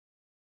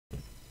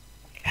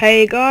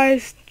Hey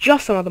guys,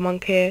 just another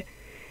monk here,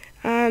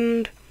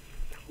 and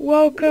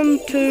welcome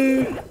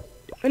to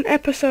an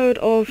episode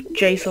of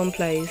JSOM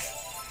Plays.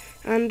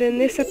 And in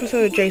this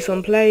episode of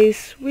JSOM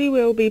Plays, we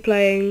will be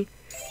playing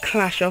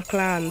Clash of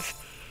Clans.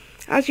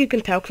 As you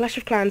can tell, Clash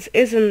of Clans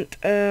isn't,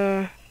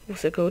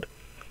 what's it called?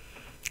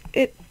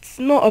 It's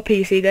not a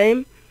PC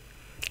game,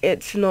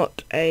 it's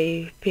not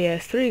a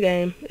PS3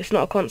 game, it's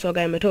not a console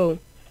game at all.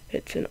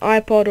 It's an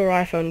iPod or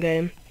iPhone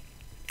game,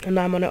 and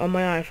I'm on it on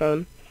my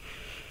iPhone,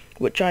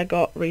 which I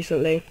got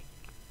recently.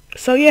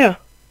 So yeah,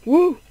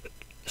 woo!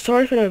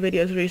 Sorry for no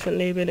videos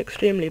recently, been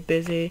extremely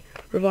busy,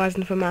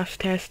 revising for maths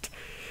tests,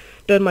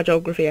 doing my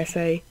geography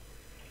essay.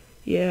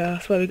 Yeah,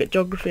 I swear we get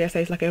geography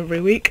essays like every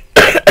week.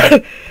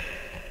 That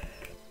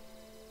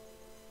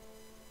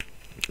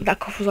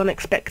cough was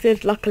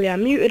unexpected. Luckily I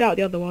muted out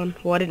the other one.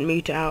 Well, I didn't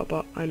mute it out,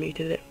 but I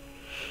muted it.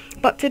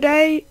 But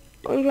today,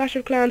 on Clash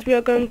of Clans, we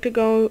are going to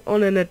go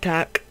on an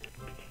attack.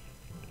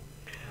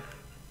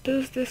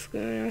 Does this guy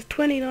has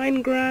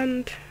 29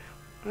 grand?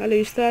 I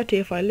lose 30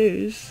 if I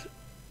lose.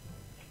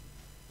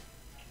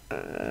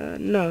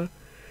 No.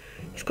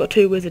 He's got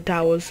 2 wizard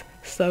towers,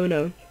 so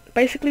no.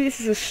 Basically,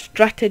 this is a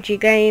strategy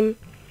game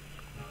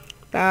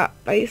that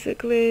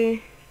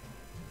basically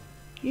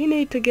you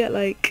need to get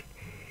like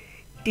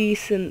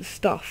decent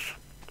stuff,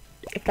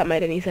 if that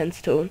made any sense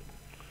at all.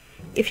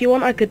 If you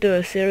want, I could do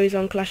a series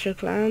on Clash of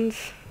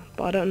Clans,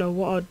 but I don't know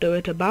what I'd do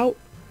it about.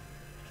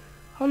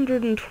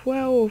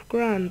 112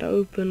 grand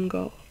open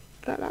goal.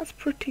 That's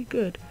pretty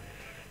good.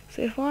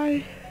 So if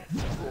I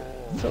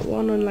put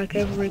one on like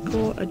every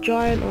corner, a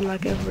giant on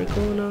like every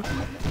corner,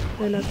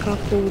 then a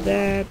couple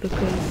there,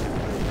 because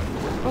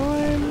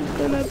I'm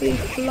gonna be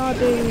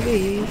flooding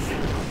these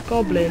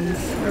goblins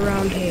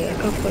around here. A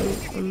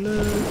couple on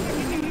there,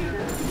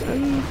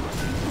 and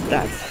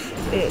that's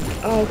it.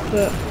 I'll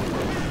put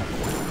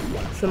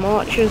some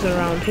archers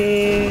around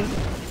here.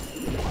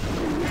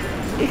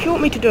 If you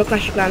want me to do a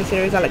Clash of Clans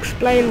series, I'll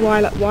explain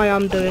why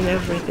I'm doing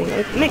everything.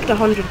 I've nicked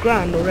 100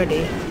 grand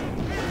already.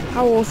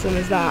 How awesome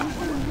is that?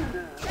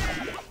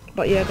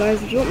 But yeah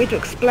guys, if you want me to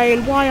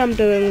explain why I'm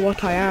doing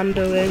what I am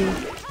doing,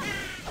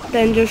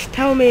 then just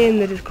tell me in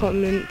the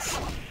comments.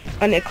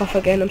 I need to cough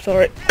again, I'm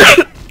sorry.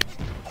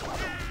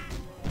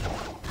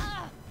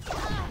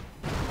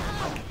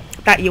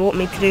 That you want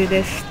me to do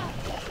this.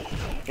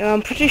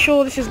 I'm pretty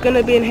sure this is going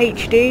to be in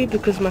HD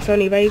because my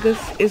Sony Vegas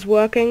is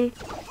working.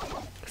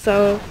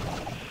 So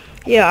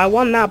yeah, I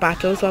won that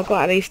battle, so I've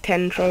got at least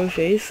 10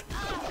 trophies.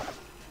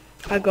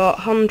 I got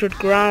 100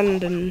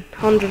 grand and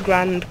 100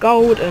 grand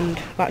gold and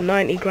about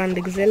 90 grand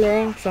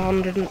auxiliary, so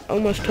 100 and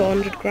almost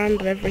 200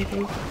 grand and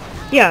everything.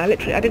 Yeah,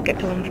 literally, I did get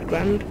 200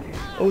 grand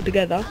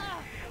altogether,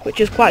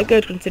 which is quite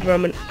good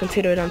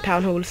considering I'm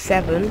Town Hall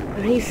 7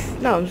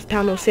 and I'm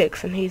Town Hall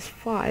 6 and he's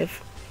 5.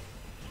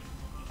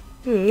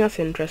 That's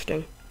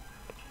interesting.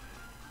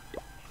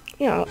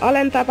 Yeah, I'll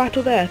end that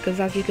battle there because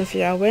as you can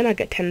see, I win. I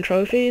get 10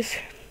 trophies.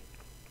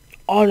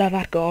 All of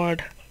that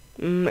gold.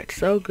 It's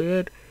so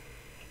good.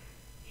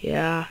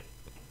 Yeah.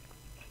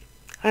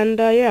 And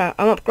yeah,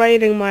 I'm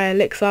upgrading my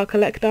elixir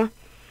collector.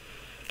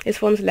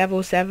 This one's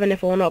level 7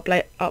 if I want to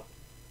play up.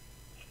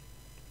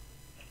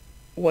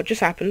 What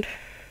just happened?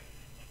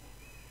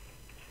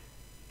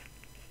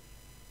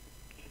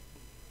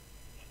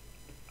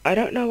 I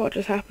don't know what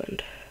just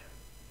happened.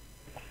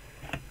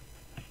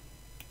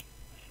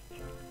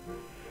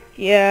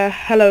 Yeah,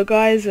 hello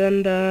guys,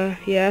 and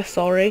yeah,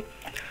 sorry.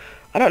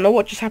 I don't know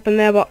what just happened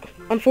there, but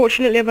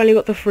unfortunately I've only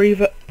got the free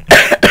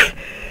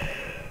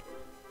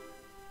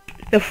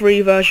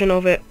version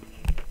of it,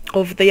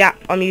 of the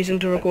app I'm using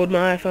to record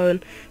my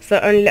iPhone, so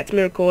it only lets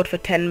me record for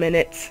 10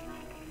 minutes.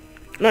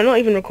 No, not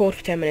even record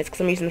for 10 minutes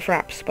because I'm using the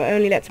Fraps, but it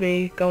only lets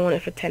me go on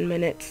it for 10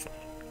 minutes.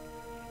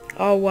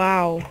 Oh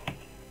wow.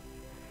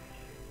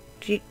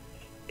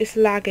 It's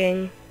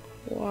lagging.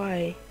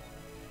 Why?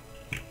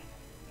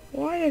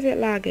 Why is it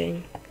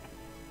lagging?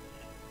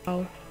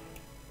 Oh.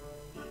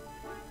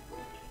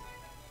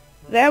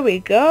 There we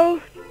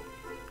go.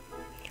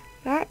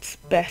 That's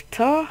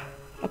better.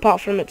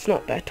 Apart from it's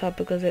not better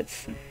because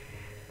it's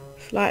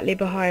slightly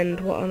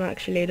behind what I'm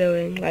actually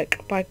doing,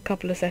 like by a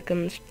couple of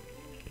seconds.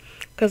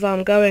 Because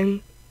I'm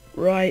going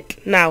right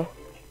now.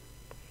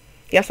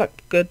 Yes,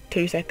 like good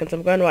 2 seconds.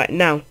 I'm going right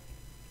now.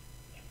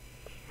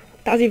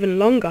 That was even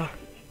longer.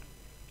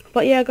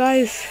 But yeah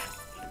guys,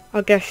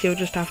 I guess you'll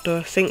just have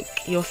to sync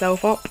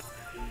yourself up.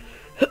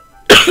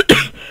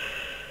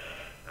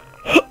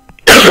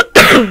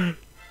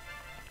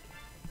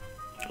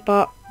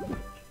 But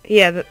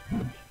yeah,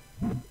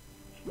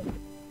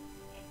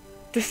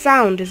 the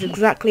sound is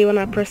exactly when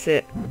I press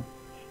it.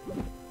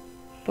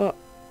 But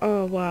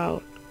oh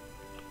wow,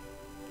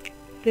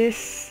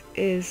 this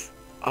is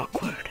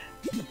awkward.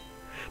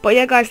 But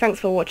yeah guys,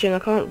 thanks for watching. I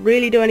can't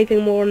really do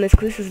anything more on this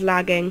because this is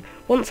lagging.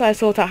 Once I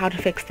sort out how to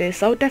fix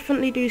this, I'll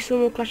definitely do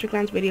some more Clash of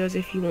Clans videos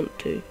if you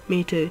want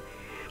me to.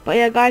 But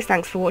yeah guys,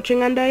 thanks for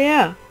watching, and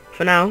yeah,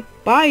 for now,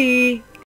 bye!